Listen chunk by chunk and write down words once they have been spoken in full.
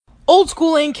Old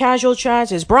School Lane Casual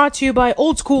Chats is brought to you by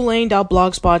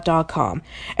oldschoollane.blogspot.com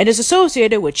and is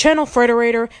associated with Channel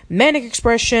Frederator, Manic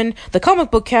Expression, The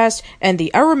Comic Book Cast, and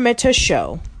The Araminta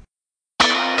Show.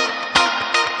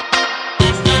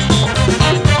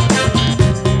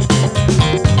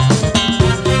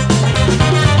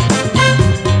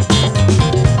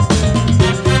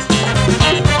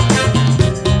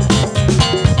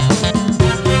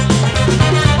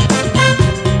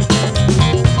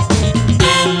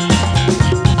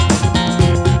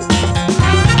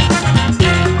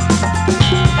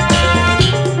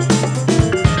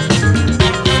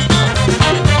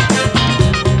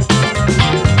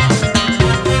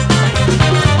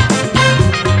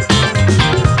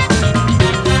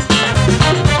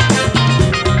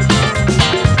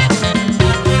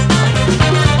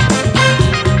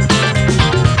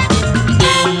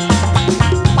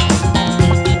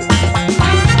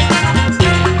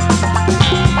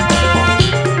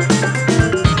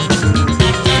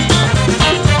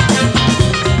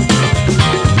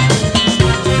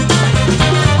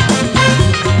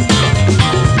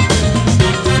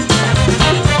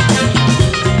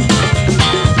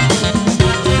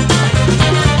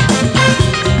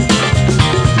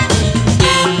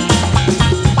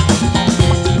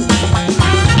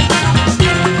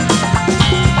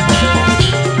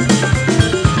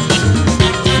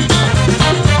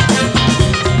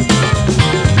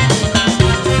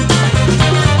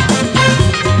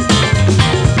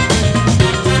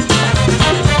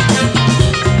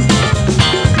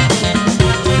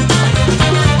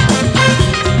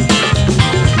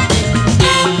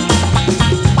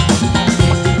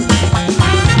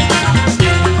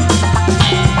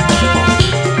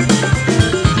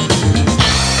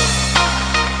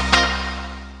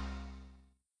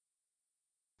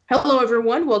 Hello,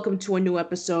 everyone. Welcome to a new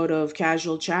episode of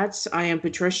Casual Chats. I am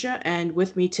Patricia, and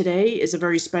with me today is a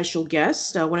very special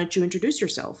guest. Why don't you introduce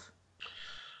yourself?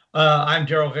 I'm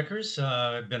Daryl Vickers.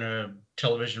 I've been a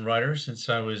television writer since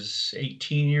I was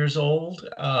 18 years old.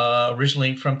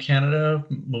 Originally from Canada,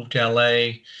 moved to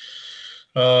LA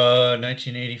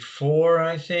 1984,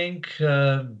 I think.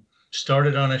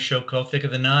 Started on a show called Thick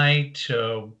of the Night.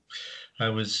 I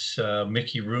was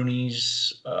Mickey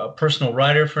Rooney's personal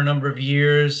writer for a number of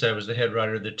years. I was the head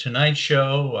writer of The Tonight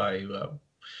Show. I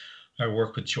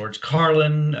work with George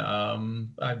Carlin.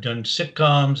 I've done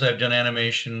sitcoms. I've done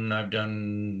animation. I've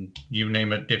done, you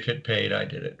name it, if it paid, I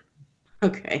did it.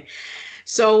 Okay.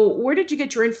 So, where did you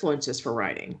get your influences for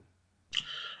writing?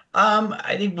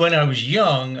 I think when I was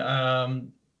young,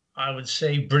 I would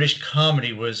say British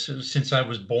comedy was, since I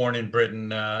was born in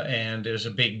Britain, and there's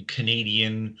a big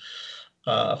Canadian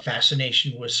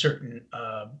fascination with certain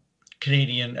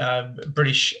Canadian,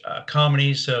 British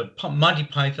comedies. Monty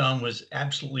Python was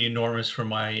absolutely enormous for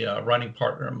my writing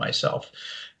partner and myself.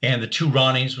 And The Two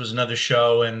Ronnies was another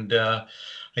show. And I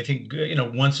think,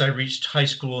 once I reached high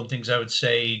school and things, I would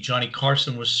say Johnny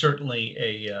Carson was certainly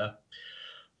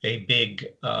a big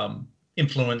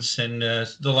influence, and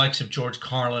the likes of George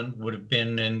Carlin would have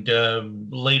been. And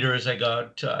later, as I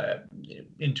got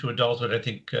into adulthood, I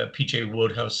think P.J.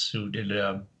 Wodehouse, who did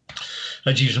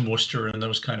Jeeves and Wooster and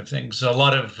those kind of things. A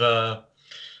lot of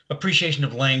appreciation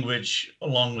of language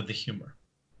along with the humor.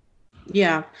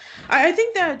 Yeah, I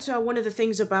think that one of the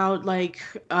things about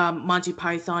Monty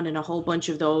Python and a whole bunch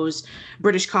of those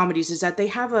British comedies is that they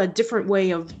have a different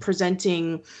way of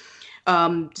presenting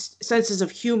senses of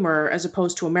humor as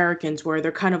opposed to Americans, where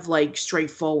they're kind of like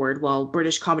straightforward. While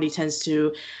British comedy tends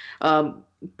to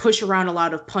push around a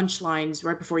lot of punchlines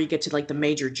right before you get to like the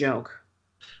major joke.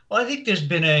 Well, I think there's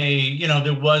been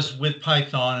there was with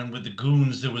Python and with the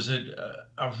Goons, there was a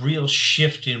real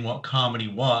shift in what comedy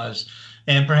was.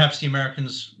 And perhaps the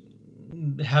Americans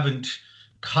haven't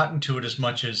cotton to it as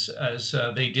much as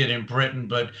they did in Britain.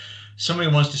 But somebody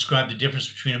once described the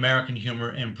difference between American humor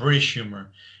and British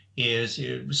humor is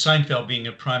Seinfeld being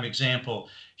a prime example.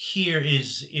 Here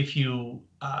is if you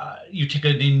take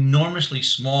an enormously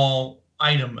small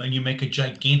item and you make a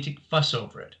gigantic fuss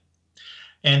over it.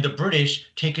 And the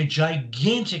British take a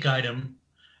gigantic item,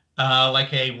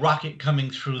 like a rocket coming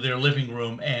through their living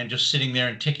room and just sitting there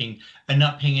and ticking and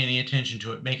not paying any attention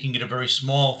to it, making it a very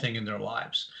small thing in their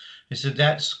lives. I said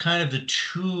that's kind of the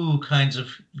two kinds of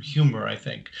humor, I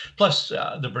think. Plus,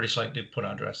 the British like to put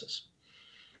on dresses.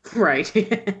 Right.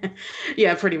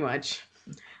 Yeah, pretty much.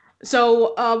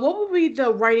 So, what would be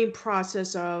the writing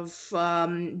process of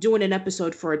doing an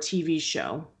episode for a TV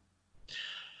show?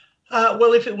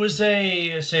 Well, if it was say,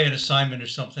 an assignment or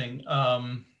something,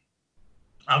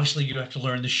 obviously you have to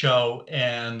learn the show,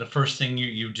 and the first thing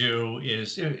you do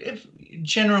is, if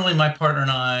generally my partner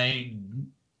and I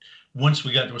once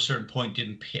we got to a certain point,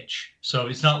 didn't pitch. So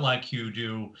it's not like you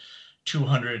do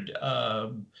 200.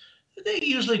 They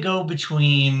usually go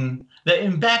between,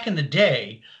 and back in the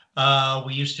day,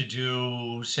 we used to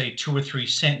do, say, 2 or 3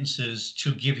 sentences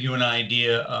to give you an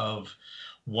idea of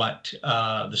what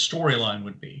the storyline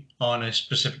would be on a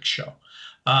specific show.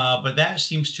 But that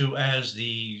seems to, as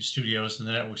the studios and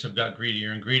the networks have got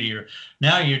greedier and greedier,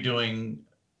 now you're doing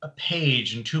a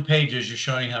page and 2 pages. You're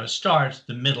showing how it starts,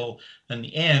 the middle, and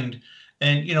the end.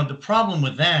 And the problem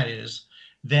with that is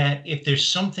that if there's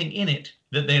something in it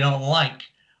that they don't like,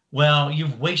 well,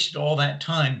 you've wasted all that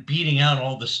time beating out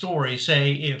all the story.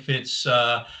 Say if it's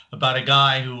about a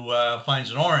guy who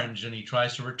finds an orange and he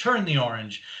tries to return the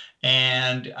orange,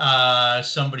 and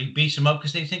somebody beats him up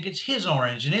because they think it's his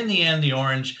orange, and in the end, the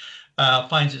orange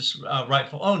finds its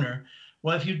rightful owner.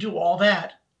 Well, if you do all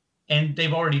that, and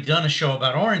they've already done a show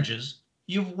about oranges,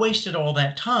 you've wasted all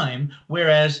that time.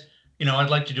 Whereas, I'd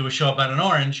like to do a show about an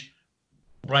orange.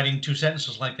 Writing 2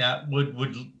 sentences like that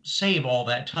would save all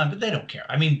that time, but they don't care.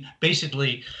 I mean,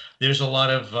 basically, there's a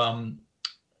lot of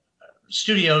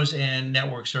studios and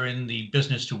networks are in the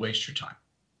business to waste your time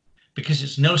because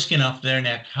it's no skin off their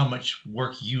neck how much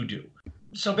work you do.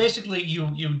 So basically, you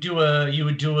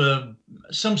would do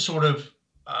some sort of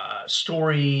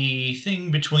story thing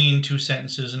between 2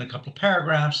 sentences and a couple of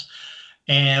paragraphs.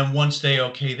 And once they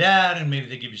okay that, and maybe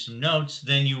they give you some notes,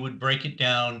 then you would break it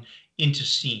down into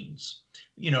scenes.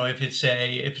 If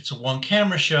it's a one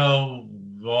camera show,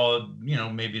 well,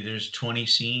 maybe there's 20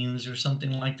 scenes or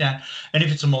something like that. And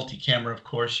if it's a multi-camera, of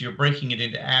course, you're breaking it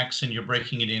into acts and you're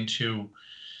breaking it into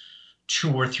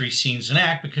 2 or 3 scenes an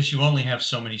act because you only have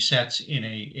so many sets in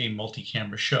a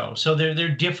multi-camera show. So they're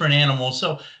different animals.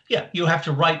 So yeah, you have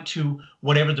to write to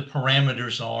whatever the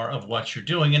parameters are of what you're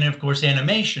doing. And of course,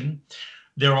 animation,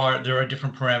 there are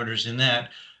different parameters in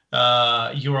that.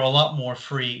 You are a lot more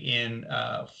free in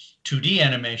 2D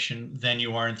animation than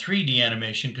you are in 3D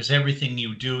animation because everything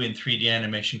you do in 3D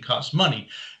animation costs money.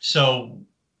 So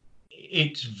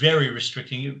it's very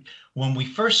restricting. When we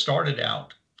first started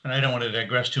out, and I don't want to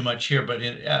digress too much here, but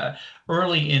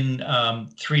early in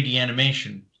 3D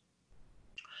animation,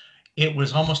 it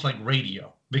was almost like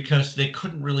radio because they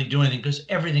couldn't really do anything because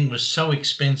everything was so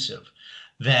expensive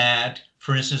that,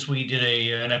 for instance, we did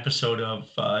an episode of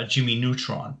Jimmy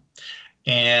Neutron,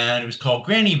 and it was called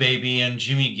Granny Baby, and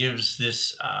Jimmy gives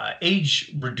this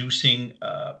age-reducing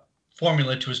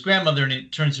formula to his grandmother, and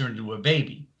it turns her into a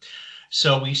baby.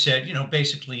 So we said,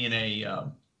 basically in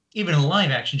even a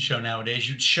live action show nowadays,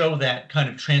 you'd show that kind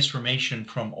of transformation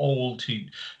from old to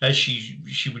as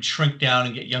she would shrink down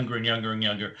and get younger and younger and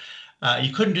younger.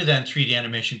 You couldn't do that in 3D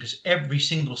animation because every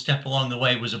single step along the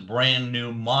way was a brand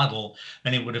new model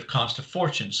and it would have cost a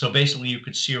fortune. So basically you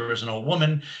could see her as an old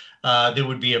woman. There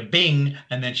would be a bing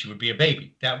and then she would be a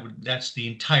baby. That's the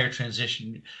entire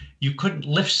transition. You couldn't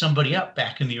lift somebody up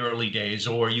back in the early days,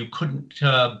 or you couldn't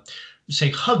say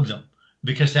hug them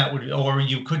because or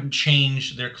you couldn't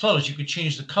change their clothes. You could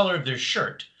change the color of their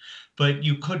shirt, but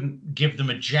you couldn't give them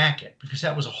a jacket because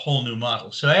that was a whole new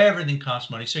model. So everything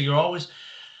costs money. So you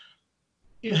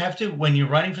have to, when you're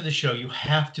writing for the show, you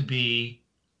have to be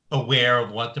aware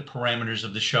of what the parameters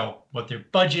of the show, what their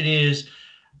budget is,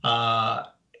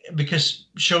 because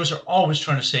shows are always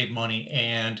trying to save money,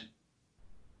 and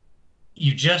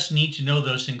you just need to know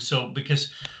those things. So,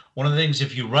 because one of the things,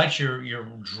 if you write your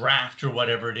draft or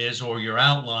whatever it is, or your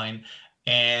outline,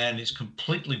 and it's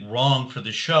completely wrong for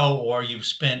the show, or you've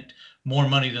spent more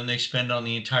money than they spend on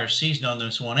the entire season on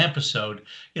this one episode,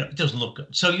 it doesn't look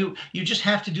good. So you just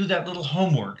have to do that little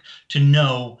homework to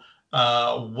know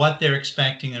what they're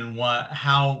expecting and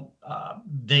how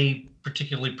they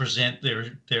particularly present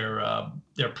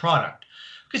their product,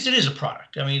 because it is a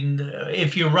product. I mean,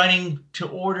 if you're writing to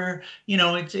order,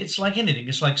 it's like anything.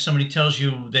 It's like somebody tells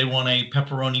you they want a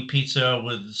pepperoni pizza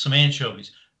with some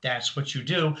anchovies. That's what you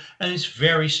do, and it's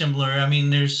very similar. I mean,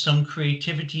 there's some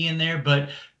creativity in there, but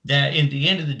that in the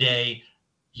end of the day,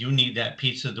 you need that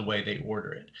pizza the way they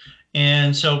order it.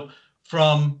 And so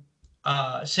from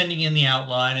sending in the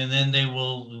outline, and then they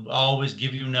will always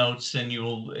give you notes, and you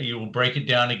will break it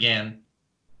down again,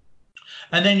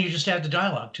 and then you just add the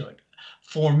dialogue to it.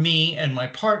 For me and my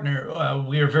partner,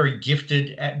 we are very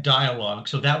gifted at dialogue,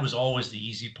 so that was always the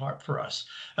easy part for us.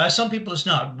 Some people it's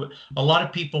not. A lot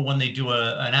of people, when they do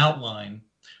an outline,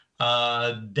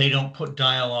 they don't put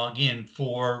dialogue in.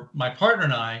 For my partner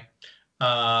and I,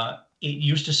 it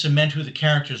used to cement who the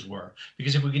characters were,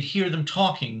 because if we could hear them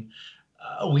talking,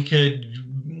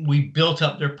 we built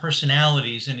up their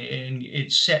personalities, and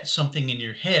it set something in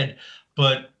your head.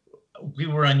 But we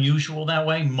were unusual that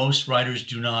way. Most writers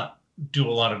do not do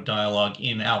a lot of dialogue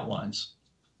in outlines.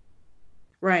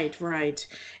 Right, right.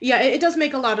 Yeah, it does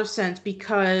make a lot of sense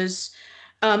because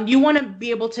you want to be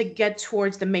able to get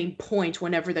towards the main point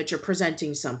whenever that you're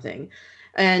presenting something.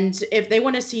 And if they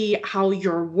want to see how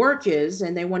your work is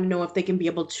and they want to know if they can be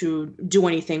able to do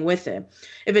anything with it.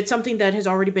 If it's something that has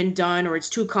already been done or it's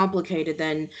too complicated,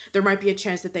 then there might be a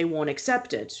chance that they won't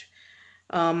accept it.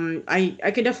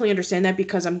 I can definitely understand that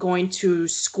because I'm going to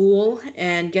school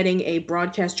and getting a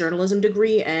broadcast journalism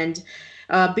degree, and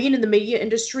being in the media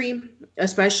industry,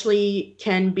 especially,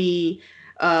 can be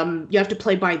you have to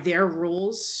play by their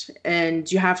rules,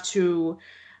 and you have to,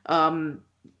 um,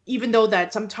 even though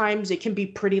that sometimes it can be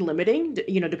pretty limiting,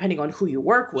 depending on who you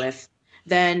work with,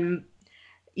 then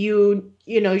you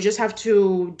just have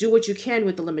to do what you can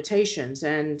with the limitations,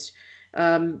 and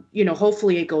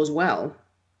hopefully it goes well.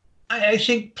 I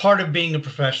think part of being a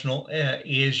professional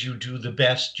is you do the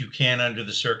best you can under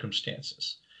the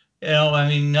circumstances. I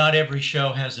mean, not every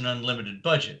show has an unlimited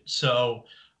budget. So,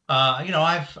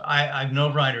 I've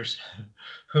known writers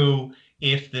who,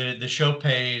 if the show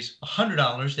pays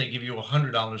 $100, they give you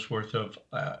 $100 worth of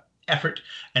effort,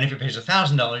 and if it pays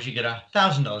 $1,000, you get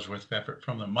 $1,000 worth of effort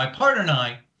from them. My partner and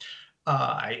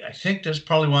I think that's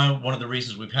probably one of the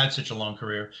reasons we've had such a long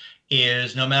career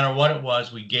is no matter what it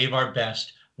was, we gave our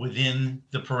best within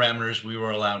the parameters we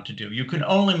were allowed to do. You can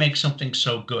only make something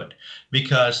so good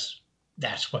because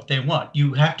that's what they want.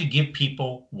 You have to give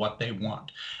people what they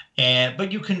want.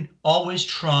 But you can always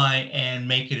try and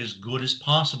make it as good as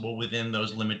possible within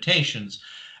those limitations.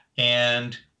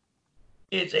 And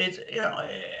it's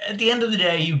at the end of the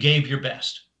day, you gave your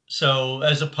best. So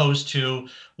as opposed to,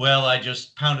 well, I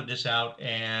just pounded this out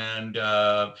and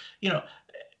you know,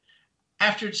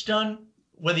 after it's done,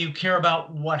 whether you care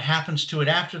about what happens to it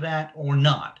after that or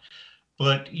not.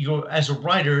 But you're as a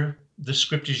writer, the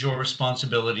script is your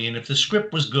responsibility. And if the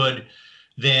script was good,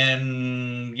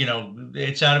 then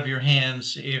it's out of your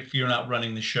hands if you're not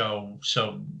running the show.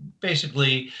 So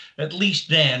basically, at least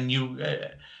then you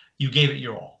gave it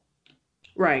your all.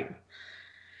 Right.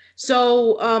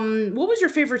 So, what was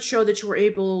your favorite show that you were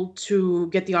able to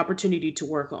get the opportunity to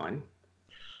work on?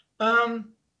 Um,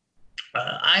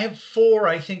 I have four.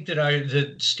 I think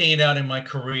that stand out in my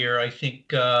career. I think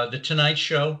the Tonight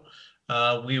Show.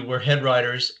 We were head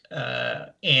writers,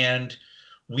 and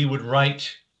we would write,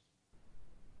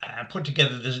 put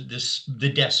together the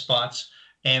desk spots,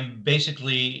 and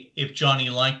basically, if Johnny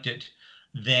liked it,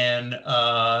 then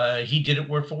he did it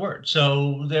word for word.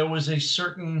 So there was a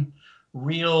certain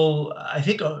real, I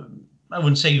think, I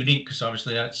wouldn't say unique because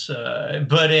obviously that's,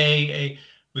 but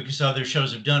because other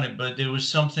shows have done it, but there was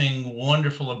something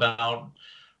wonderful about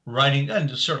writing, and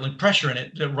there's certainly pressure in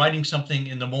it, that writing something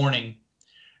in the morning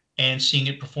and seeing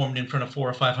it performed in front of 400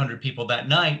 or 500 people that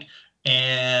night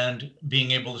and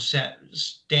being able to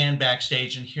stand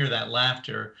backstage and hear that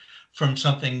laughter from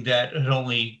something that had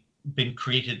only been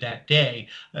created that day.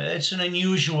 It's an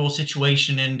unusual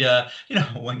situation, and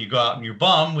when you go out and you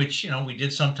bum, which we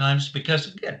did sometimes,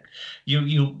 because again,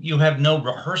 you have no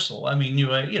rehearsal. I mean, you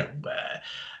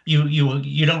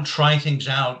don't try things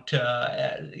out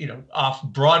off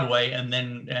Broadway and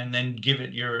then give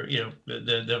it your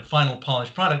the final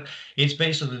polished product. It's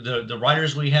basically the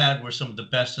writers we had were some of the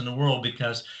best in the world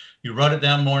because you wrote it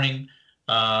that morning.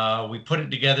 We put it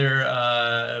together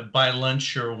by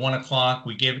lunch or 1 o'clock.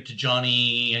 We gave it to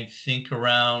Johnny, I think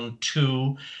around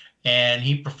 2, and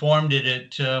he performed it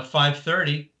at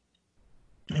 5:30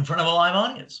 in front of a live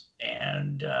audience.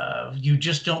 And you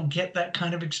just don't get that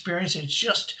kind of experience. It's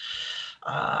just,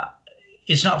 uh,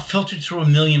 it's not filtered through a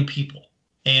million people.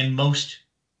 And most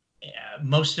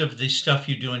of the stuff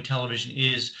you do in television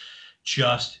is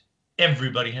just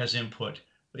everybody has input.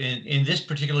 In this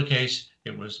particular case,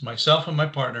 it was myself and my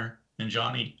partner and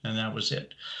Johnny, and that was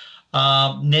it.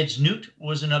 Ned's Newt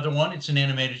was another one. It's an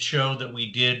animated show that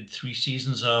we did 3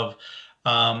 seasons of.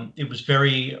 It was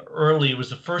very early. It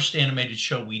was the first animated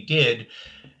show we did.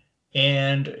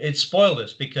 And it spoiled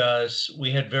us because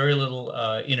we had very little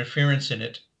interference in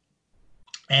it.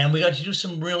 And we got to do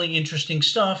some really interesting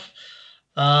stuff,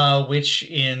 which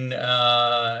in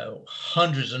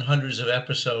hundreds and hundreds of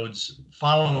episodes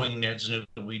following Ned's New,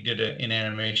 we did in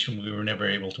animation. We were never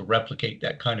able to replicate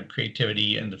that kind of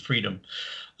creativity and the freedom.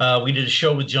 We did a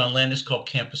show with John Landis called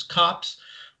Campus Cops.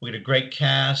 We had a great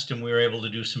cast, and we were able to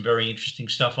do some very interesting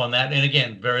stuff on that. And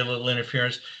again, very little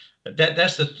interference.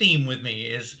 That's the theme with me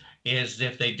is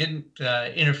if they didn't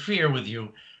interfere with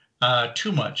you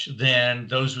too much, then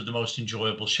those were the most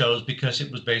enjoyable shows because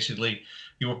it was basically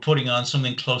you were putting on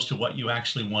something close to what you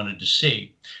actually wanted to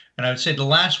see. And I would say the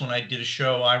last one I did a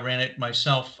show, I ran it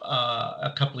myself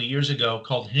a couple of years ago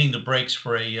called Hitting the Brakes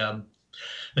for a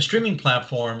streaming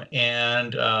platform.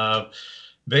 And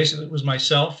basically it was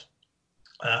myself,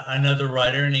 another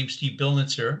writer named Steve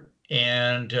Bilnitzer,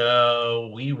 and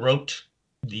we wrote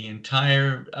the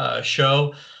entire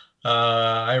show.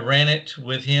 I ran it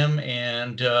with him,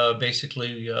 and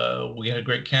basically we had a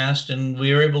great cast, and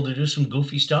we were able to do some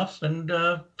goofy stuff. And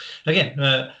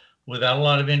again, without a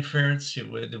lot of interference,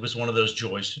 it was one of those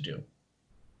joys to do.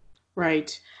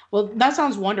 Right. Well, that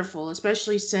sounds wonderful,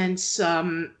 especially since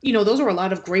those are a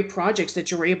lot of great projects that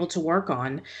you were able to work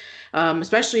on.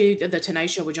 Especially the Tonight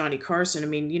Show with Johnny Carson. I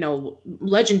mean,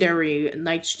 legendary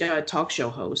night talk show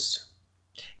host.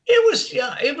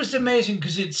 Yeah, it was amazing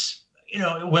because it's,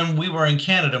 when we were in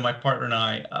Canada, my partner and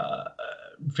I,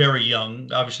 very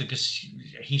young, obviously, because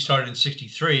he started in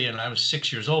 63 and I was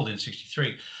 6 years old in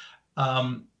 63.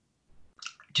 Um,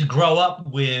 to grow up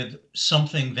with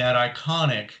something that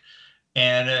iconic,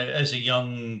 and as a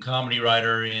young comedy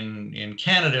writer in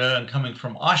Canada and coming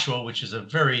from Oshawa, which is a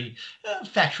very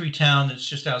factory town that's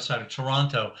just outside of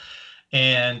Toronto,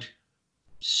 and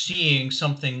seeing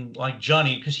something like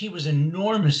Johnny, because he was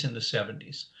enormous in the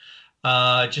 70s,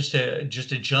 just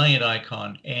a giant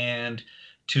icon, and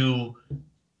to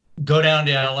go down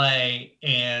to LA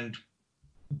and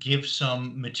give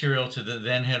some material to the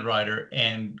then head writer,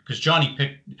 and because Johnny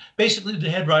picked, basically the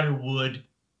head writer would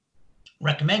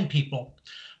recommend people,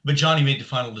 but Johnny made the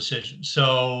final decision.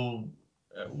 So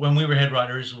when we were head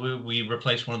writers, we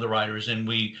replaced one of the writers, and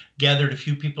we gathered a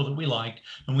few people that we liked,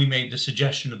 and we made the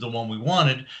suggestion of the one we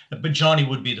wanted, but Johnny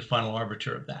would be the final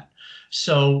arbiter of that.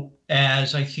 So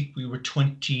as I think we were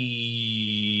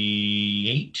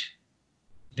 28,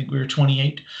 I think we were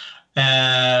 28,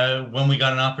 when we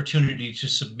got an opportunity to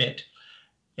submit.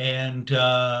 And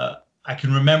I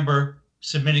can remember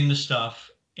submitting the stuff,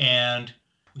 and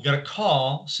we got a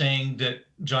call saying that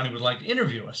Johnny would like to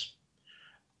interview us.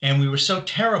 And we were so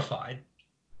terrified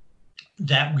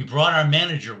that we brought our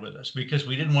manager with us because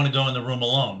we didn't want to go in the room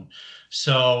alone.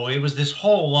 So it was this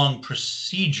whole long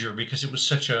procedure because it was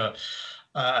such a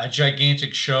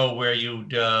gigantic show where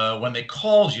you'd, when they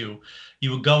called you,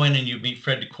 you would go in and you'd meet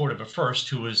Fred DeCordova first,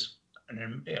 who was,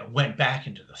 went back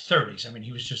into the 30s. I mean,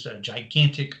 he was just a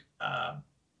gigantic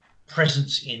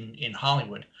presence in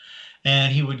Hollywood.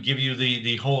 And he would give you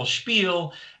the whole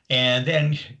spiel, and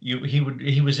then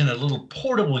he was in a little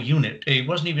portable unit. He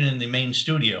wasn't even in the main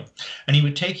studio, and he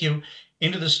would take you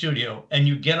into the studio, and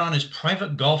you get on his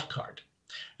private golf cart.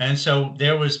 And so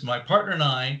there was my partner and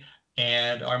I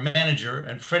and our manager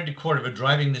and Fred DeCordova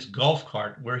driving this golf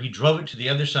cart, where he drove it to the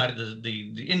other side of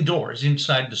the indoors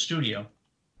inside the studio.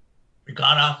 We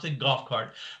got off the golf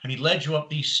cart, and he led you up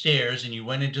these stairs, and you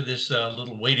went into this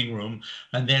little waiting room,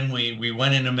 and then we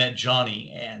went in and met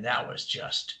Johnny, and that was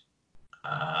just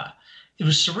it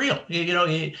was surreal.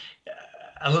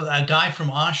 A guy from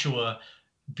Oshawa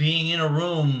being in a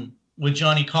room with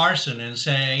Johnny Carson and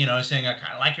saying, I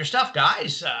kind of like your stuff,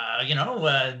 guys.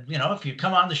 If you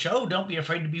come on the show, don't be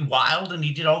afraid to be wild. And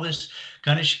he did all this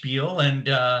kind of spiel, and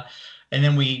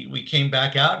then we came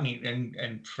back out,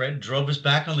 and Fred drove us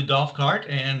back on the golf cart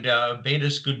and bade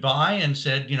us goodbye and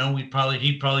said, he'd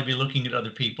probably be looking at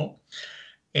other people.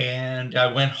 And I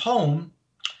went home,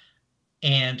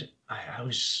 and I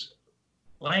was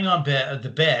laying on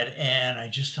the bed, and I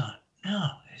just thought, no,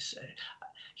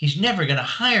 he's never going to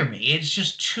hire me. It's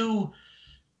just too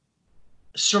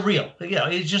surreal.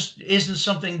 It just isn't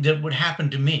something that would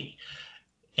happen to me.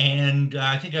 And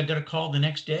I think I got a call the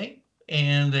next day,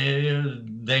 and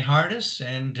they hired us,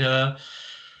 and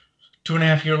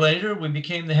 2.5 years later, we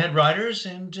became the head writers,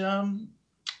 and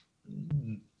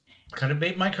kind of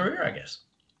made my career, I guess.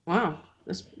 Wow.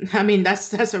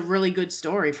 That's a really good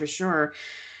story for sure.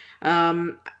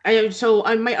 My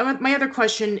other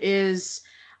question is,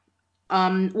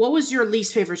 what was your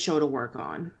least favorite show to work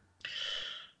on?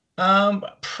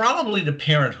 Probably The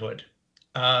Parenthood.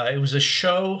 It was a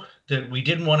show that we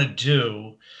didn't want to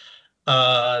do.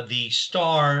 The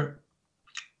star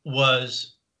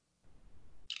was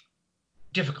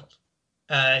difficult.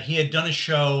 He had done a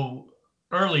show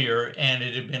earlier, and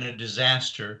it had been a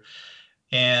disaster.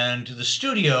 And the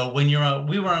studio, we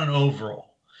were on an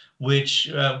overall,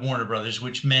 which Warner Brothers,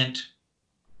 which meant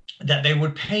that they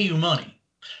would pay you money,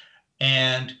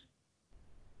 and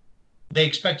they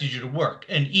expected you to work.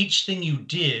 And each thing you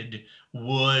did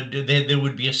there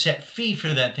would be a set fee for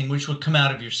that thing, which would come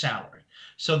out of your salary.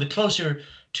 So the closer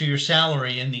to your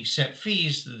salary and the set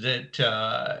fees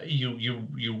that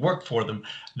you worked for them,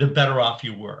 the better off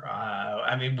you were.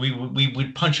 We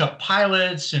would punch up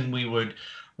pilots, and we would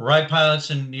write pilots,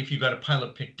 and if you got a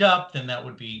pilot picked up, then that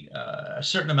would be a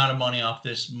certain amount of money off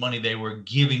this money they were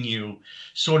giving you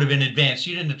sort of in advance.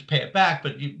 You didn't have to pay it back,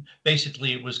 but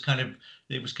basically it was kind of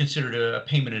it was considered a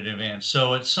payment in advance.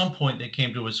 So at some point they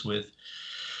came to us with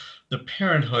the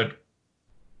Parenthood,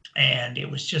 and it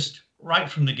was just right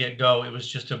from the get-go. It was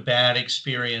just a bad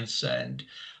experience, and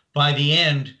by the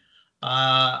end,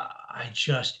 I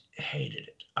just hated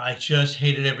it. I just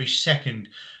hated every second.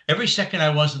 Every second I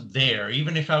wasn't there,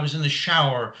 even if I was in the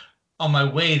shower on my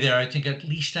way there, I think at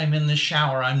least I'm in the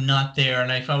shower. I'm not there.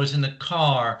 And if I was in the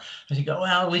car, I think, oh,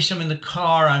 well, at least I'm in the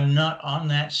car. I'm not on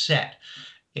that set.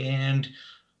 And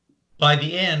by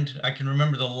the end, I can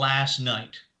remember the last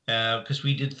night because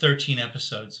we did 13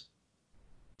 episodes,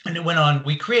 and it went on.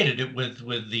 We created it with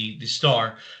the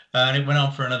star, and it went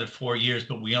on for another 4 years,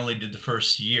 but we only did the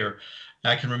first year.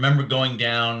 I can remember going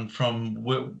down from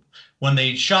when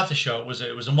they shot the show.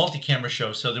 It was a multi-camera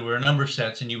show, so there were a number of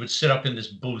sets, and you would sit up in this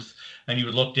booth and you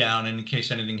would look down, and in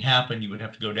case anything happened, you would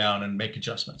have to go down and make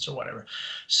adjustments or whatever.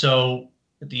 So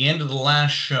at the end of the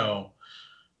last show,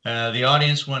 the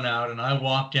audience went out, and I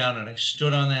walked down and I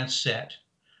stood on that set,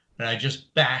 and I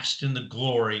just basked in the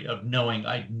glory of knowing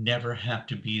I'd never have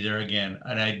to be there again,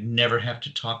 and I'd never have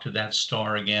to talk to that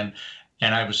star again,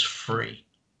 and I was free.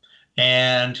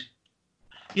 And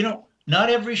not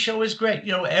every show is great.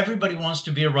 Everybody wants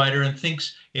to be a writer and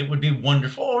thinks it would be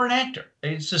wonderful, or an actor.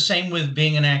 It's the same with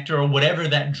being an actor or whatever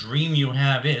that dream you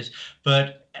have is.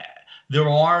 But there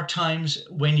are times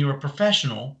when you're a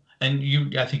professional,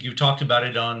 and I think you talked about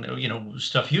it on,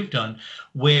 stuff you've done,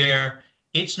 where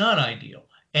it's not ideal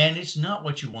and it's not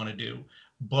what you want to do,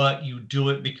 but you do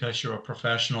it because you're a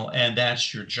professional and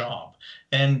that's your job.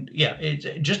 And yeah,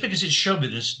 just because it's show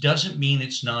business doesn't mean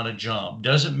it's not a job.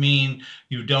 Doesn't mean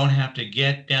you don't have to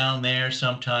get down there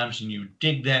sometimes and you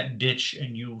dig that ditch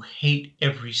and you hate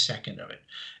every second of it.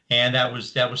 And that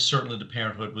was certainly the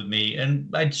Parenthood with me.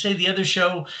 And I'd say the other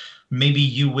show, maybe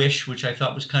You Wish, which I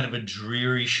thought was kind of a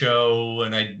dreary show,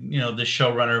 and the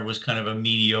showrunner was kind of a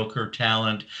mediocre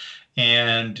talent,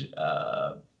 and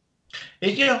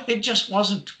it just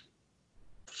wasn't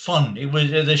fun.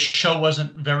 The show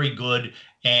wasn't very good,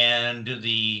 and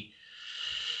it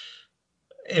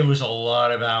was a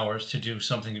lot of hours to do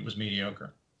something that was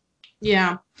mediocre.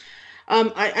 Yeah.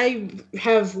 I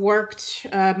have worked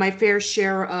my fair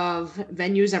share of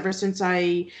venues ever since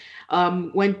I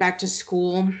went back to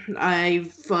school.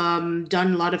 I've done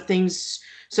a lot of things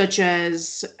such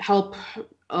as help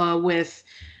with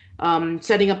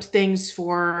setting up things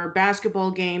for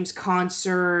basketball games,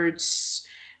 concerts,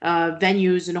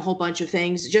 venues, and a whole bunch of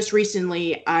things. Just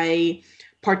recently, I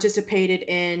participated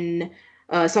in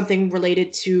something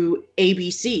related to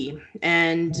ABC,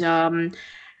 and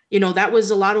that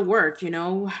was a lot of work,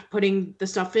 putting the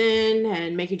stuff in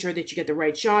and making sure that you get the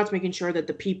right shots, making sure that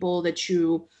the people that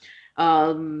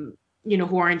um,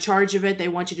 who are in charge of it, they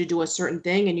want you to do a certain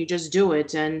thing and you just do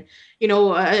it. And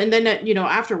then,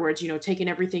 afterwards, taking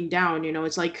everything down,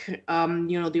 it's like,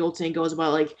 the old saying goes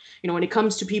about like, when it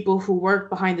comes to people who work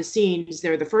behind the scenes,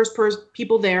 they're the first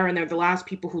people there and they're the last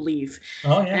people who leave.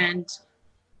 Oh yeah. And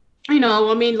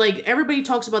I mean, like everybody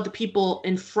talks about the people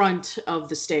in front of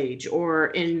the stage or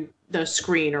in the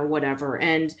screen or whatever,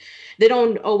 and they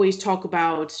don't always talk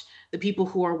about the people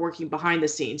who are working behind the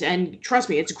scenes. And trust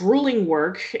me, it's grueling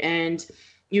work, and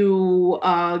you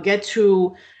get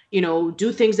to,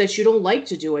 do things that you don't like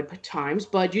to do at times,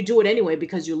 but you do it anyway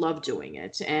because you love doing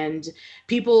it. And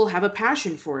people have a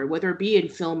passion for it, whether it be in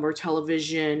film or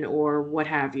television or what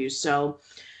have you. So,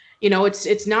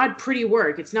 it's not pretty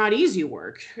work. It's not easy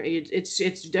work.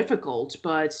 It's difficult,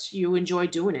 but you enjoy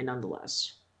doing it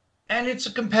nonetheless. And it's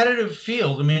a competitive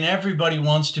field. I mean, everybody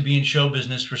wants to be in show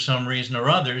business for some reason or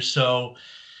other. So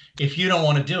if you don't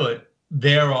want to do it,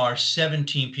 there are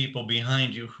 17 people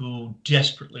behind you who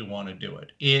desperately want to do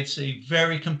it. It's a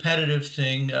very competitive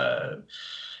thing.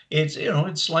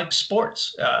 It's like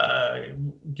sports.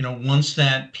 Once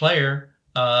that player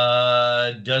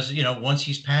once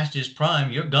he's past his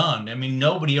prime, you're gone. I mean,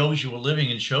 nobody owes you a living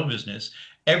in show business.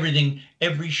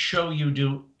 Every show you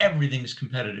do, everything's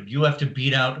competitive. You have to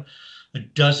beat out a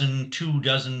dozen, 2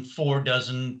 dozen, 4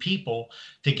 dozen people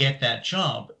to get that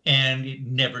job, and it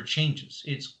never changes.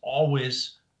 It's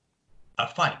always a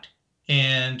fight,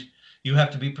 and you have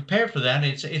to be prepared for that.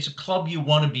 It's a club you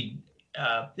want to be.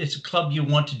 It's a club you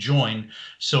want to join,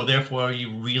 so therefore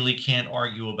you really can't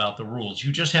argue about the rules.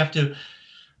 You just have to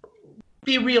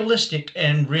be realistic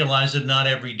and realize that not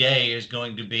every day is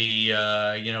going to be,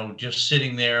 just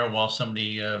sitting there while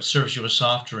somebody serves you a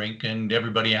soft drink and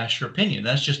everybody asks your opinion.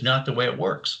 That's just not the way it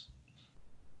works.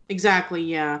 Exactly,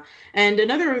 yeah. And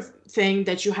another thing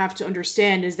that you have to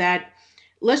understand is that,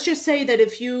 let's just say that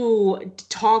if you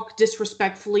talk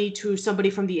disrespectfully to somebody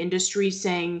from the industry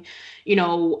saying,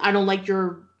 I don't like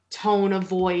your tone of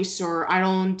voice, or I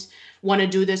don't want to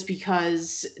do this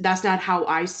because that's not how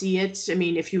I see it. I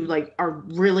mean, if you like are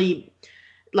really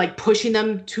like pushing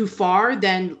them too far,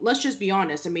 then let's just be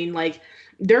honest. I mean, like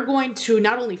they're going to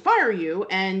not only fire you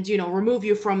and, remove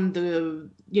you from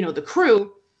the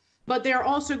crew, but they're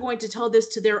also going to tell this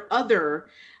to their other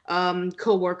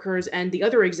co-workers and the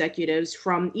other executives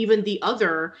from even the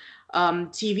other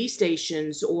TV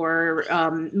stations or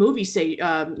movie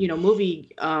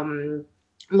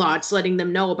lots, letting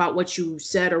them know about what you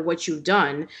said or what you've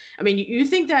done. I mean, you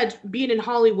think that being in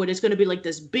Hollywood is going to be like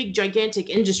this big, gigantic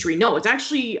industry. No, it's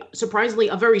actually surprisingly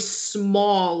a very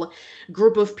small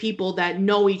group of people that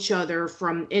know each other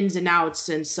from ins and outs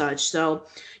and such. So,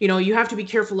 you have to be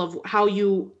careful of how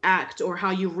you act or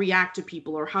how you react to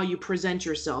people or how you present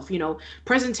yourself.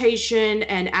 Presentation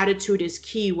and attitude is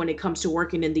key when it comes to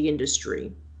working in the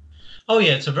industry. Oh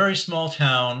yeah, it's a very small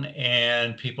town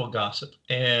and people gossip.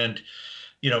 And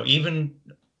even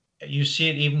you see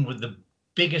it even with the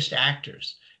biggest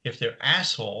actors. If they're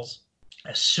assholes,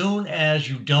 as soon as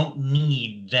you don't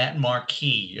need that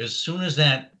marquee, as soon as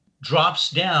that drops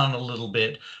down a little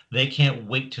bit, they can't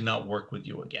wait to not work with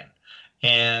you again.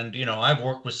 And I've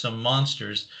worked with some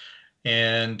monsters,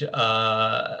 and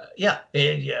yeah,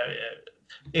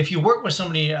 if you work with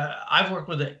somebody, I've worked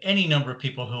with any number of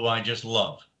people who I just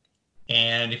love.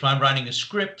 And if I'm writing a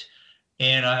script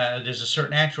and there's a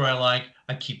certain actor I like,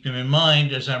 I keep them in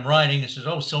mind as I'm writing. And says,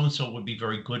 "Oh, so and so would be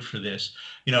very good for this."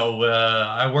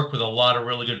 I work with a lot of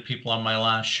really good people on my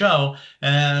last show,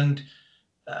 and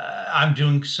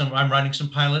I'm writing some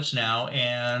pilots now,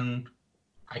 and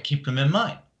I keep them in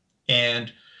mind.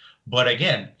 And but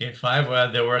again, if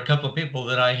there were a couple of people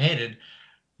that I hated,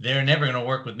 they're never going to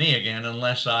work with me again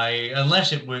unless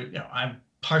it would. I'm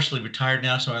partially retired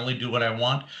now, so I only do what I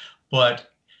want. But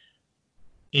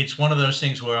it's one of those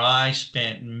things where I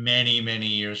spent many, many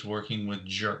years working with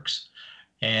jerks,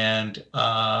 and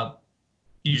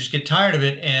you just get tired of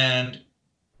it. And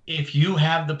if you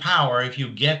have the power, if you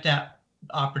get that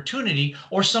opportunity,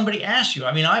 or somebody asks you,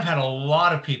 I mean, I've had a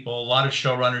lot of people, a lot of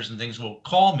showrunners and things will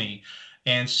call me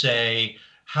and say,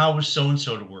 "How was so and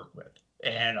so to work with?"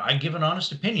 And I give an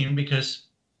honest opinion because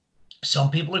some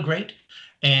people are great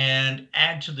and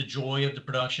add to the joy of the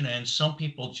production, and some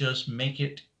people just make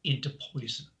it into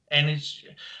poison. And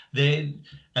they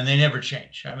they never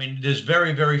change. I mean, there's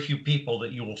very, very few people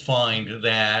that you will find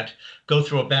that go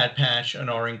through a bad patch and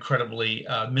are incredibly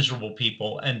miserable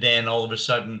people, and then all of a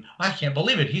sudden, I can't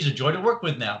believe it, he's a joy to work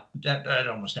with now. That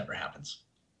almost never happens.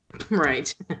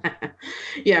 Right.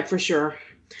 Yeah, for sure.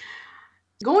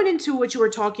 Going into what you were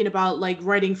talking about, like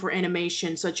writing for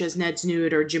animation, such as Ned's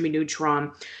Nude or Jimmy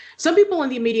Neutron, some people in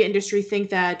the media industry think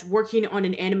that working on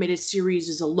an animated series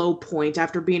is a low point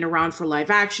after being around for live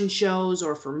action shows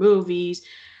or for movies.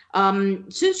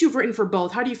 Since you've written for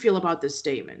both, how do you feel about this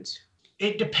statement?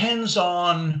 It depends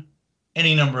on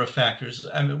any number of factors.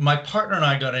 I mean, my partner and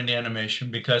I got into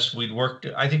animation because we'd worked.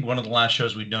 I think one of the last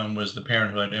shows we'd done was The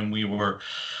Parenthood, and we were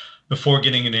before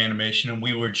getting into animation, and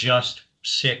we were just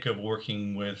sick of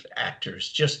working with actors.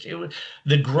 Just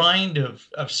the grind of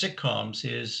sitcoms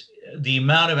is the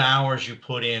amount of hours you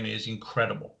put in is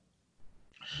incredible.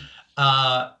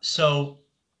 So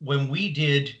when we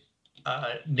did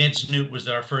Ned's Newt was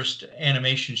our first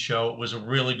animation show. It was a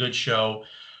really good show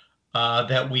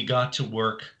that we got to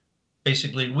work.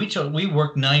 Basically, we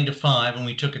worked 9 to 5 and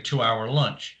we took a 2 hour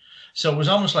lunch. So it was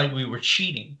almost like we were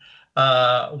cheating.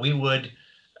 We would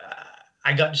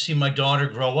I got to see my daughter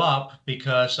grow up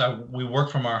because we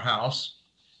work from our house.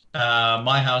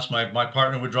 My house, my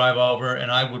partner would drive over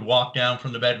and I would walk down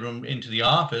from the bedroom into the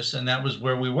office, and that was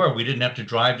where we were. We didn't have to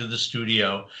drive to the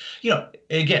studio.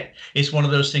 Again, it's one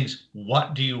of those things.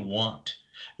 What do you want?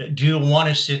 Do you want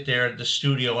to sit there at the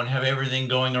studio and have everything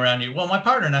going around you? Well, my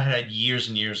partner and I had years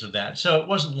and years of that. So it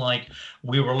wasn't like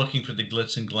we were looking for the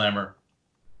glitz and glamour.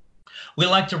 We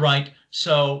like to write.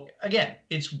 So again,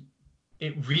 it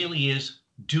really is,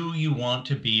 do you want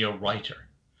to be a writer?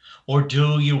 Or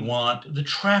do you want the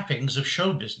trappings of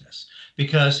show business?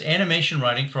 Because animation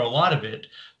writing, for a lot of it,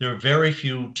 there are very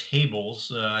few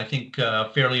tables. I think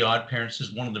Fairly Odd Parents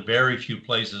is one of the very few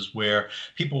places where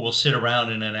people will sit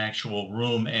around in an actual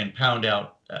room and pound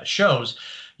out shows.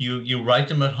 You write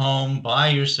them at home by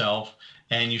yourself,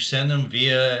 and you send them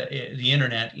via the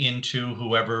internet into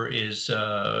whoever is,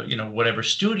 whatever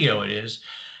studio it is.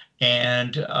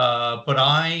 And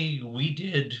we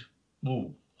did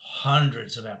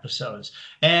hundreds of episodes.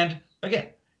 And again,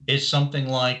 it's something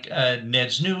like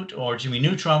Ned's Newt or Jimmy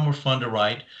Neutron were fun to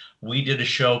write. We did a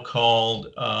show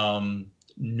called Noombori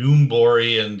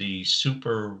and the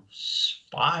Super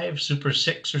 5, Super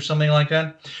 6, or something like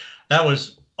that. That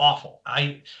was awful.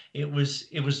 There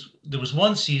was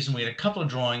one season we had a couple of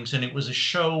drawings, and it was a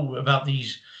show about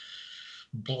these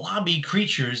blobby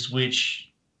creatures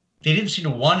which they didn't seem to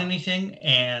want anything,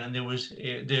 and it was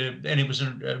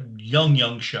a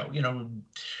young show,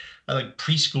 like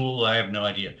preschool. I have no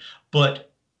idea, but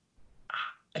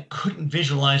I couldn't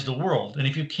visualize the world. And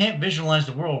if you can't visualize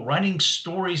the world, writing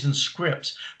stories and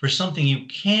scripts for something you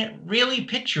can't really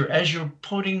picture as you're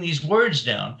putting these words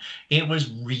down, it was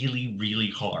really, really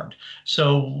hard.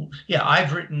 So, yeah,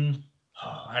 I've written,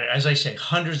 as I say,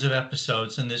 hundreds of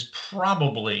episodes, and there's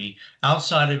probably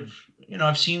outside of, I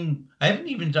don't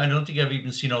think I've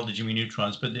even seen all the Jimmy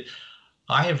Neutrons, but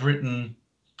I have written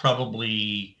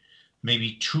probably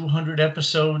maybe 200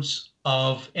 episodes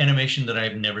of animation that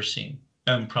I've never seen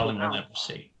and probably will Wow. never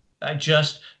see.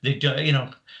 They do,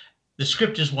 the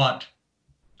script is what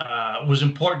was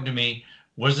important to me.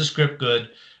 Was the script good?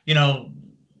 You know,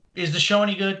 is the show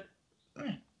any good?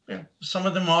 Yeah, some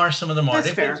of them are, some of them aren't.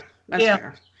 That's fair. That's Yeah,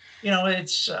 fair.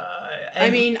 it's I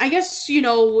and mean, I guess,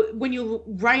 when you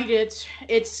write it,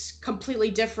 it's completely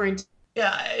different.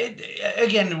 yeah,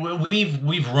 again,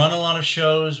 we've run a lot of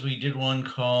shows. We did one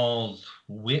called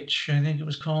Witch, I think it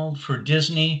was called, for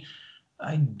Disney.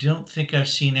 I don't think I've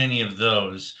seen any of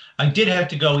those. I did have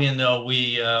to go in though.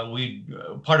 We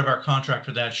part of our contract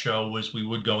for that show was we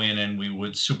would go in and we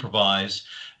would supervise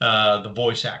the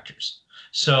voice actors.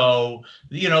 So,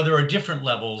 there are different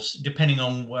levels depending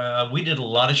on. We did a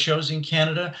lot of shows in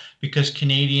Canada because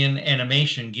Canadian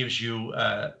animation gives you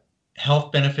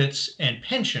health benefits and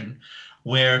pension.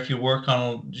 Where if you work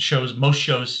on shows, most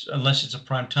shows, unless it's a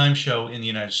prime time show in the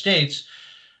United States,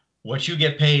 what you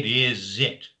get paid is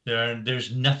it.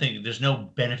 There's nothing, there's no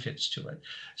benefits to it.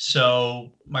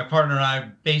 So my partner and I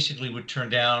basically would turn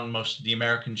down most of the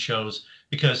American shows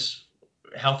because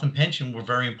health and pension were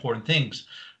very important things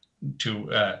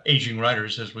to aging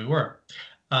writers as we were.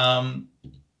 Um,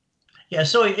 yeah,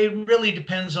 so it really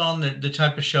depends on the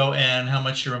type of show and how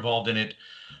much you're involved in it.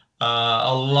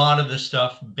 A lot of the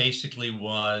stuff basically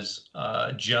was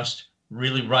just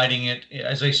really writing it.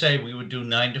 As I say, we would do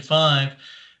 9 to 5,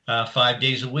 5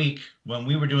 days a week. When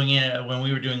we were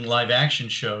doing live action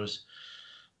shows,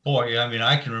 boy, I mean,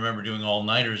 I can remember doing all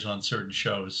nighters on certain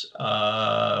shows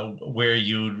where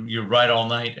you write all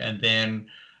night and then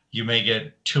you may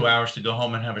get 2 hours to go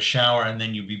home and have a shower and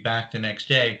then you'd be back the next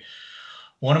day.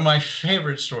 One of my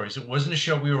favorite stories. It wasn't a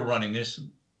show we were running. This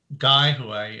guy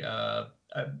who a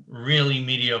really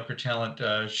mediocre talent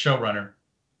showrunner.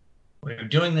 We were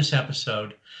doing this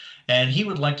episode, and he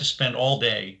would like to spend all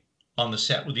day on the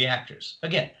set with the actors.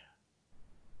 Again,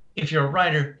 if you're a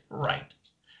writer, write.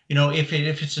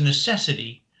 If it's a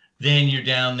necessity, then you're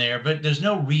down there. But there's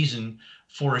no reason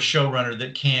for a showrunner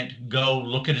that can't go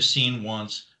look at a scene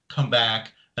once, come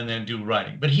back, and then do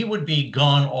writing. But he would be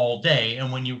gone all day,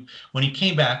 and when he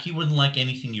came back, he wouldn't like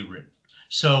anything you'd written.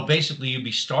 So basically, you'd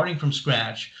be starting from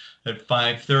scratch at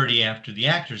 5:30 after the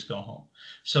actors go home.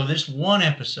 So this one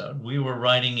episode, we were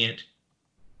writing it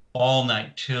all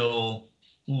night till,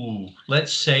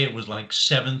 let's say it was like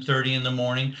 7:30 in the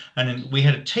morning, and then we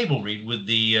had a table read with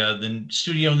the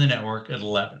studio and the network at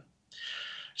 11.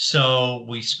 So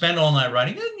we spend all night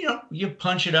writing, and you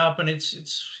punch it up, and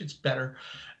it's better.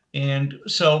 And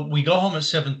so we go home at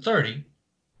 7:30,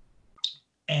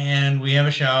 and we have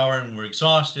a shower, and we're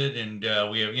exhausted, and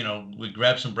we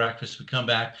grab some breakfast, we come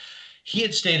back. He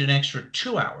had stayed an extra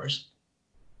 2 hours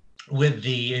with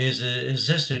his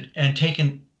assistant and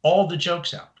taken all the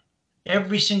jokes out.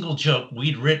 Every single joke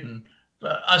we'd written,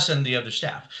 us and the other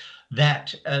staff,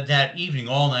 that evening,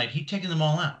 all night, he'd taken them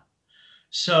all out.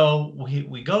 So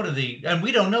we go to and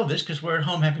we don't know this because we're at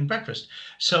home having breakfast.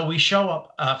 So we show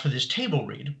up for this table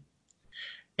read,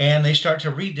 and they start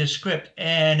to read this script,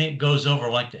 and it goes over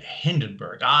like the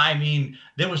Hindenburg. I mean,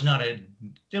 there was not a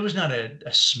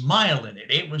smile in it.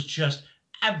 It was just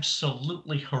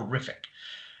absolutely horrific.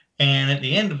 And at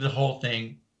the end of the whole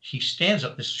thing, he stands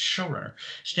up, this showrunner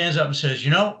stands up and says, I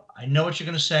know what you're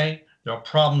going to say. There are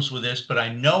problems with this, but I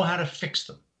know how to fix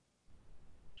them.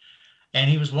 And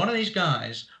he was one of these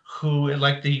guys who,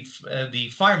 like the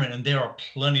firemen, and there are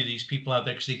plenty of these people out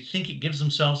there because they think it gives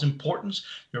themselves importance.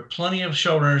 There are plenty of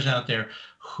showrunners out there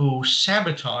who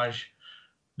sabotage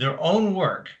their own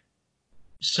work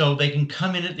so they can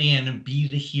come in at the end and be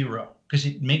the hero because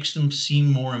it makes them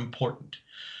seem more important.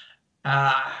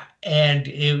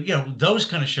 Those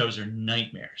kind of shows are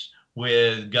nightmares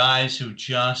with guys who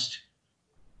just,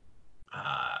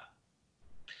 I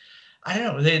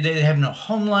don't know, they have no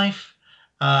home life.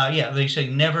 They say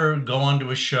never go onto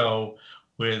a show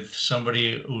with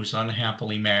somebody who's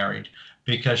unhappily married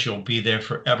because you'll be there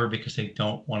forever because they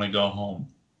don't want to go home.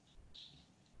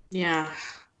 Yeah.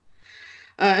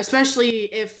 Especially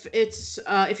if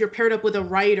you're paired up with a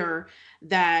writer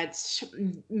that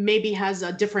maybe has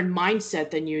a different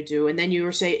mindset than you do, and then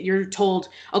you're told,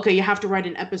 okay, you have to write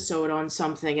an episode on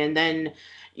something, and then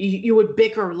you would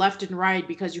bicker left and right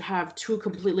because you have two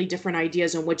completely different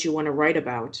ideas on what you want to write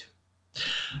about.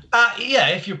 Yeah,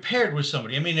 if you're paired with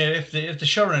somebody, I mean, if the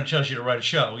showrunner tells you to write a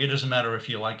show, it doesn't matter if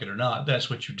you like it or not. That's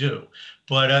what you do.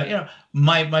 But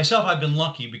myself, I've been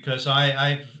lucky because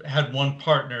I've had one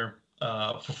partner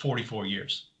for 44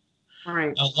 years. All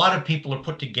right. A lot of people are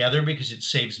put together because it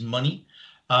saves money.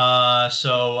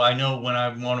 So I know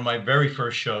when one of my very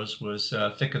first shows was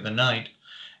Thick of the Night,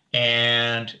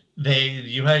 and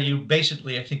you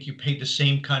basically, I think you paid the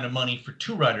same kind of money for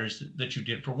two writers that you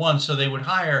did for one. So they would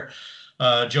hire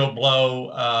Joe Blow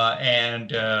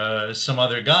and some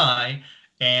other guy,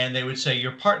 and they would say,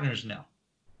 "You're partners now."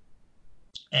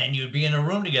 And you'd be in a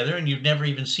room together and you've never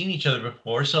even seen each other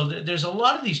before. So there's a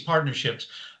lot of these partnerships.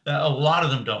 A lot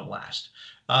of them don't last.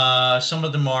 Some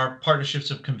of them are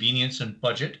partnerships of convenience and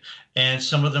budget, and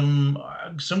some of them,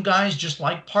 some guys just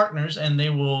like partners, and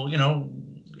they will,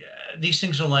 these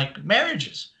things are like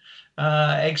marriages,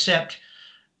 except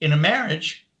in a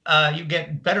marriage, you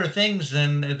get better things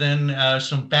than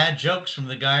some bad jokes from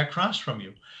the guy across from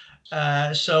you.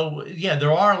 So yeah,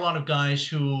 there are a lot of guys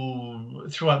who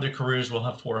throughout their careers will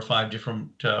have four or five different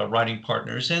writing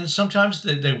partners, and sometimes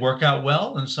they work out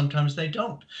well, and sometimes they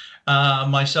don't.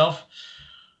 Myself,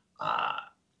 uh,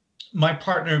 my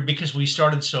partner, because we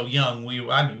started so young,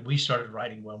 I mean, we started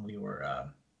writing when we were,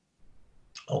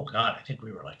 oh God, I think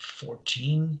we were like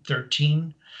 14,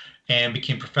 13, and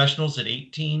became professionals at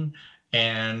 18.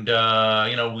 And,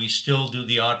 we still do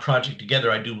the odd project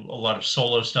together. I do a lot of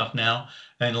solo stuff now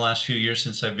in the last few years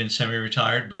since I've been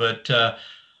semi-retired. But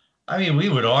I mean, we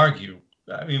would argue.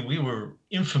 I mean, we were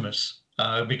infamous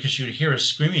because you'd hear us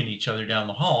screaming at each other down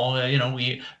the hall.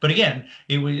 But again,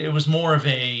 it was more of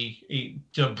a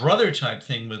brother type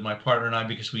thing with my partner and I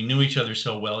because we knew each other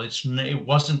so well. It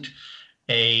wasn't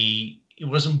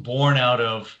born out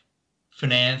of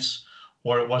finance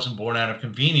or it wasn't born out of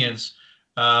convenience.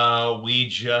 We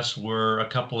just were a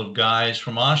couple of guys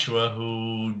from Oshawa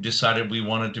who decided we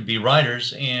wanted to be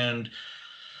writers. And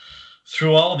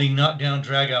through all the knockdown,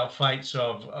 drag out fights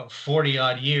of 40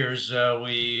 odd years,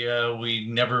 we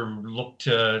never looked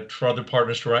for other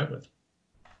partners to write with.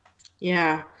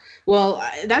 Yeah. Well,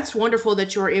 that's wonderful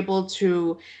that you're able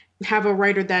to have a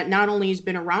writer that not only has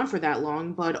been around for that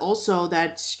long, but also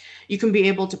that you can be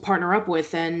able to partner up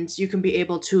with, and you can be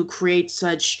able to create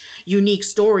such unique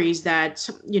stories that,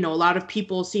 a lot of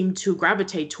people seem to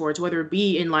gravitate towards, whether it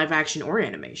be in live action or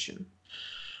animation.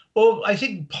 Well, I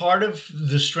think part of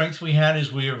the strength we had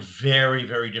is we are very,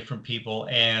 very different people,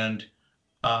 and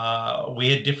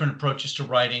we had different approaches to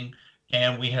writing,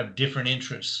 and we have different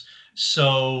interests.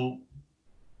 So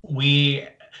we,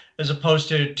 as opposed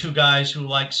to two guys who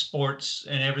like sports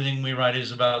and everything we write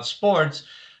is about sports,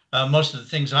 most of the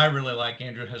things I really like,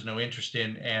 Andrew has no interest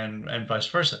in, and vice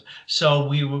versa. So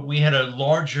we had a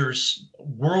larger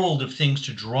world of things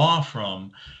to draw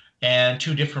from, and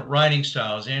two different writing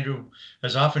styles. Andrew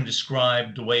has often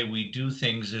described the way we do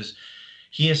things as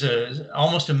he has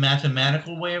almost a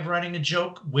mathematical way of writing a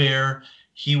joke where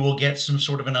he will get some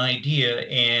sort of an idea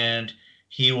and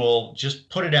he will just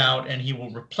put it out and he will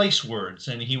replace words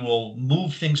and he will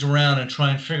move things around and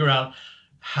try and figure out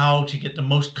how to get the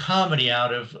most comedy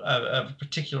out of a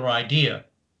particular idea.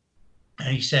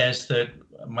 And he says that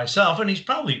myself, and he's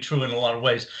probably true in a lot of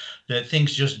ways, that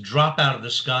things just drop out of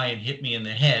the sky and hit me in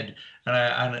the head,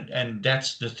 and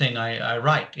that's the thing I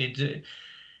write.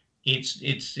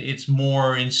 It's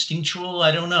more instinctual.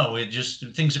 I don't know. It just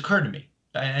things occur to me,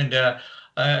 and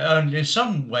in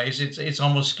some ways it's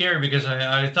almost scary because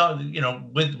I thought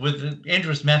with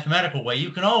Andrew's mathematical way you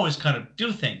can always kind of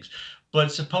do things,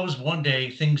 but suppose one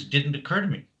day things didn't occur to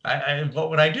me.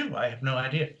 What would I do? I have no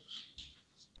idea.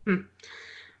 Hmm.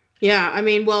 Yeah, I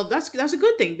mean, well, that's a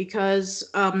good thing because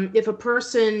if a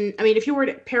person, I mean, if you were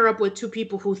to pair up with two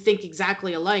people who think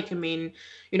exactly alike, I mean,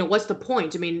 what's the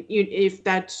point? I mean, if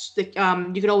that's you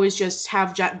could always just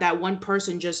have that one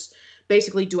person just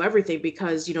basically do everything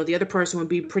because the other person would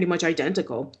be pretty much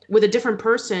identical. With a different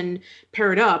person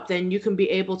paired up, then you can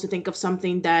be able to think of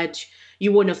something that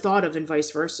you wouldn't have thought of, and vice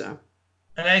versa.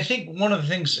 And I think one of the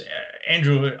things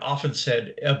Andrew often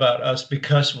said about us,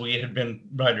 because we had been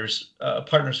writers,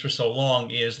 partners for so long,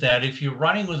 is that if you're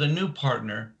writing with a new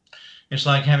partner, it's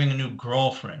like having a new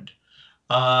girlfriend.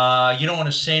 You don't want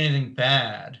to say anything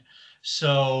bad.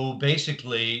 So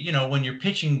basically, when you're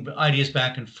pitching ideas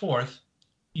back and forth,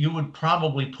 you would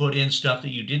probably put in stuff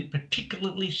that you didn't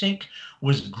particularly think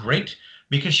was great,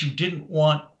 because you didn't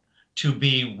want to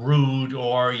be rude,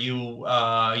 or you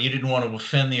didn't want to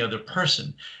offend the other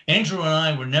person. Andrew and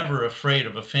I were never afraid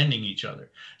of offending each other.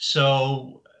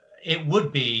 So it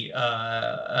would be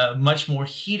a much more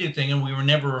heated thing, and we were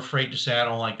never afraid to say, I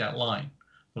don't like that line.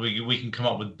 We can come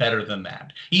up with better than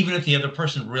that. Even if the other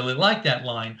person really liked that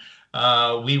line,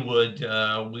 we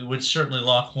would certainly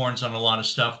lock horns on a lot of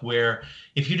stuff where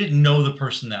if you didn't know the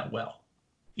person that well,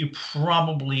 you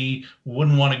probably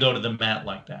wouldn't want to go to the mat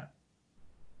like that.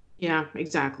 Yeah,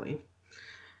 exactly.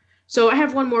 So I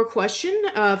have one more question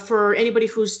for anybody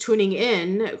who's tuning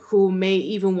in who may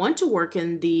even want to work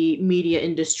in the media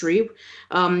industry.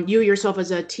 You yourself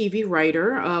as a TV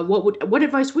writer, what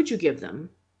advice would you give them?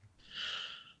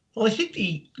 Well, I think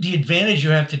the advantage you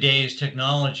have today is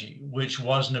technology, which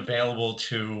wasn't available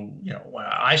to, when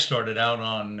I started out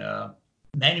on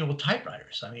manual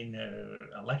typewriters. I mean,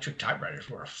 electric typewriters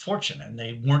were a fortune and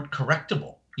they weren't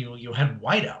correctable. You had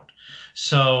whiteout.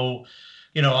 So,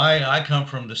 I come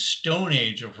from the stone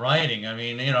age of writing. I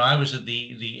mean, I was at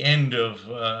the end of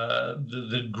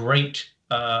the great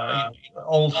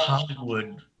old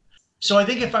Hollywood. So I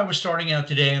think if I was starting out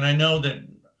today, and I know that,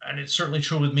 and it's certainly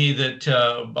true with me, that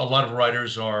a lot of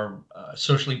writers are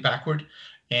socially backward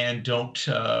and don't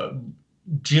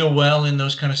deal well in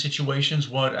those kind of situations.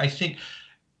 What I think,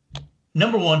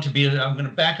 number one, I'm going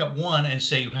to back up one and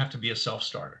say you have to be a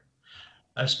self-starter,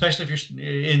 especially if you're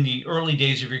in the early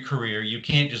days of your career. You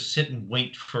can't just sit and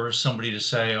wait for somebody to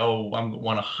say, "Oh, I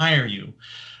want to hire you."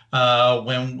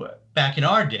 When back in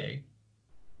our day,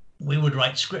 we would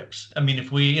write scripts. I mean,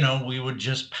 if we would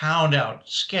just pound out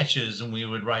sketches and we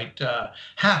would write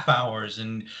half hours.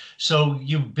 And so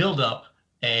you build up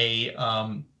a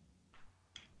uh,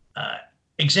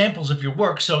 examples of your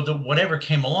work so that whatever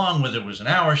came along, whether it was an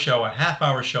hour show, a half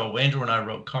hour show, Andrew and I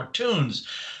wrote cartoons,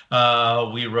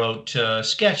 we wrote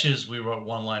sketches, we wrote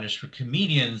one-liners for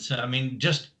comedians. I mean,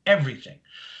 just everything.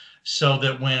 So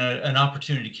that when an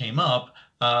opportunity came up,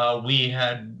 we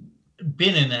had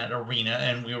been in that arena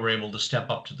and we were able to step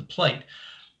up to the plate.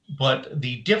 But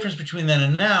the difference between then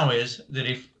and now is that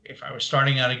if I was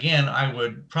starting out again, I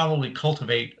would probably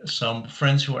cultivate some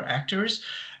friends who are actors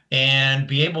and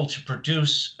be able to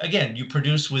produce. Again, you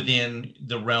produce within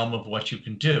the realm of what you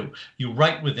can do. You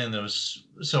write within those.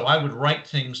 So I would write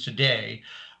things today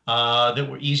that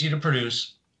were easy to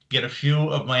produce, get a few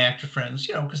of my actor friends,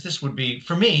 because this would be,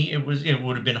 for me, it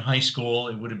would have been high school,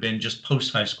 it would have been just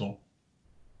post high school,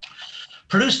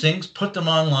 produce things, put them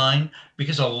online,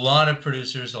 because a lot of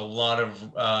producers, a lot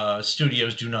of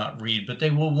studios do not read, but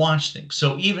they will watch things.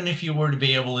 So even if you were to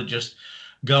be able to just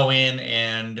go in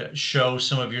and show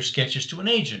some of your sketches to an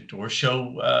agent, or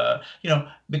show,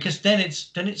 because then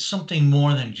it's something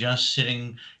more than just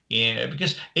sitting in,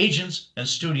 because agents and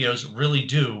studios really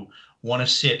do want to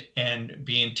sit and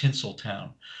be in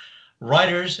Tinseltown.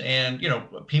 Writers and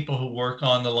people who work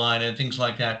on the line and things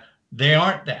like that, they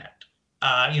aren't that.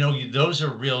 Those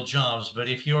are real jobs. But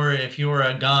if you're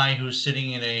a guy who's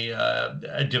sitting in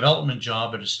a development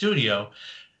job at a studio,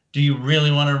 do you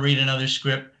really want to read another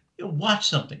script? You'll watch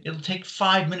something. It'll take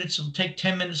 5 minutes. It'll take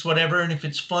 10 minutes, whatever. And if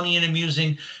it's funny and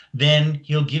amusing, then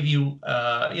he'll give you.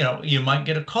 You might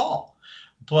get a call.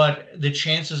 But the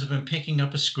chances of him picking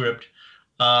up a script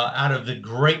out of the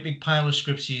great big pile of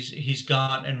scripts he's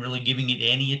got and really giving it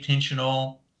any attention at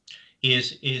all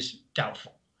is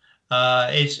doubtful.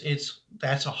 It's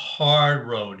That's a hard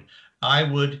road. I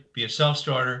would be a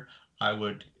self-starter. I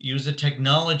would use the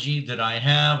technology that I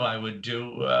have. I would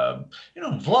do,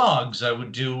 vlogs. I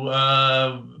would do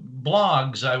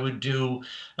blogs. I would do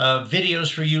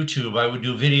videos for YouTube. I would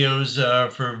do videos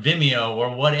for Vimeo,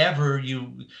 or whatever.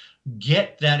 You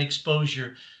get that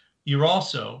exposure. You're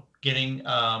also getting,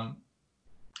 I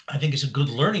think it's a good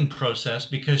learning process,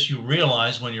 because you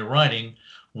realize when you're writing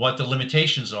what the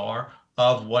limitations are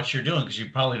of what you're doing, because you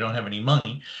probably don't have any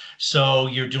money. So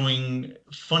you're doing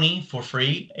funny for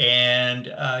free, and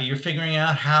you're figuring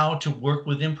out how to work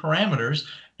within parameters,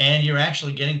 and you're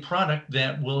actually getting product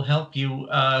that will help you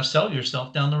sell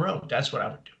yourself down the road. That's what I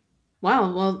would do.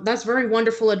 Wow, well, that's very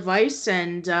wonderful advice,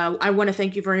 and I want to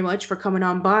thank you very much for coming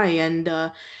on by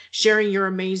and sharing your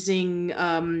amazing,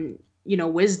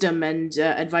 wisdom and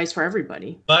advice for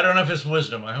everybody. But I don't know if it's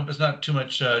wisdom. I hope it's not too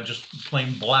much just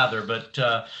plain blather, but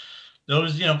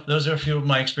those are a few of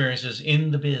my experiences in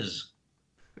the biz.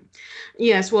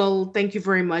 Yes, well, thank you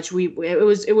very much.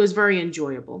 It was very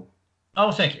enjoyable.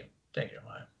 Oh, thank you. Thank you.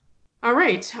 All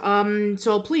right.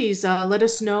 So please let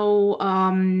us know,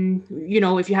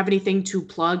 if you have anything to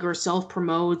plug or self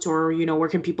promote, or where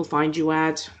can people find you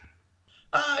at?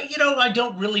 I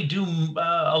don't really do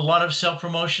a lot of self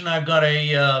promotion. I've got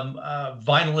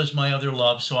vinyl is my other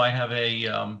love, so I have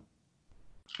a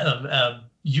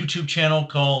YouTube channel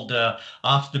called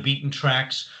Off the Beaten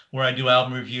Tracks, where I do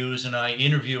album reviews and I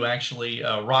interview actually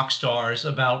rock stars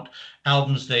about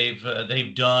albums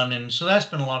they've done, and so that's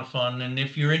been a lot of fun. And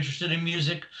if you're interested in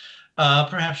music,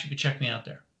 perhaps you could check me out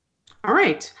there. All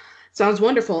right. Sounds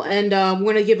wonderful. And I'm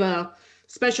going to give a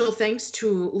special thanks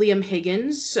to Liam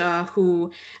Higgins,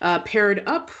 who paired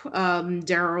up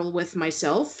Daryl with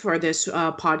myself for this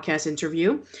podcast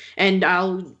interview. And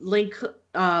I'll link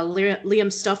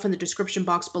Liam's stuff in the description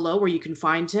box below where you can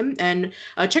find him. And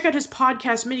check out his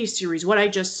podcast miniseries, What I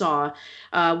Just Saw,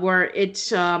 where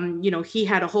he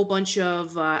had a whole bunch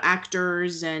of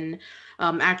actors and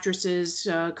actresses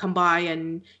come by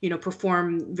and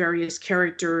perform various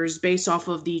characters based off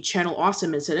of the Channel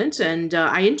Awesome incident. And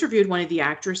I interviewed one of the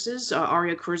actresses,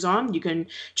 Aria Curzon. You can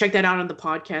check that out on the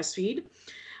podcast feed.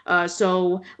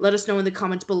 So let us know in the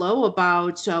comments below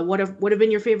about what have been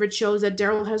your favorite shows that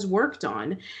Daryl has worked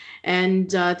on.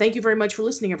 And thank you very much for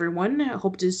listening, everyone. I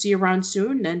hope to see you around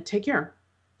soon, and take care.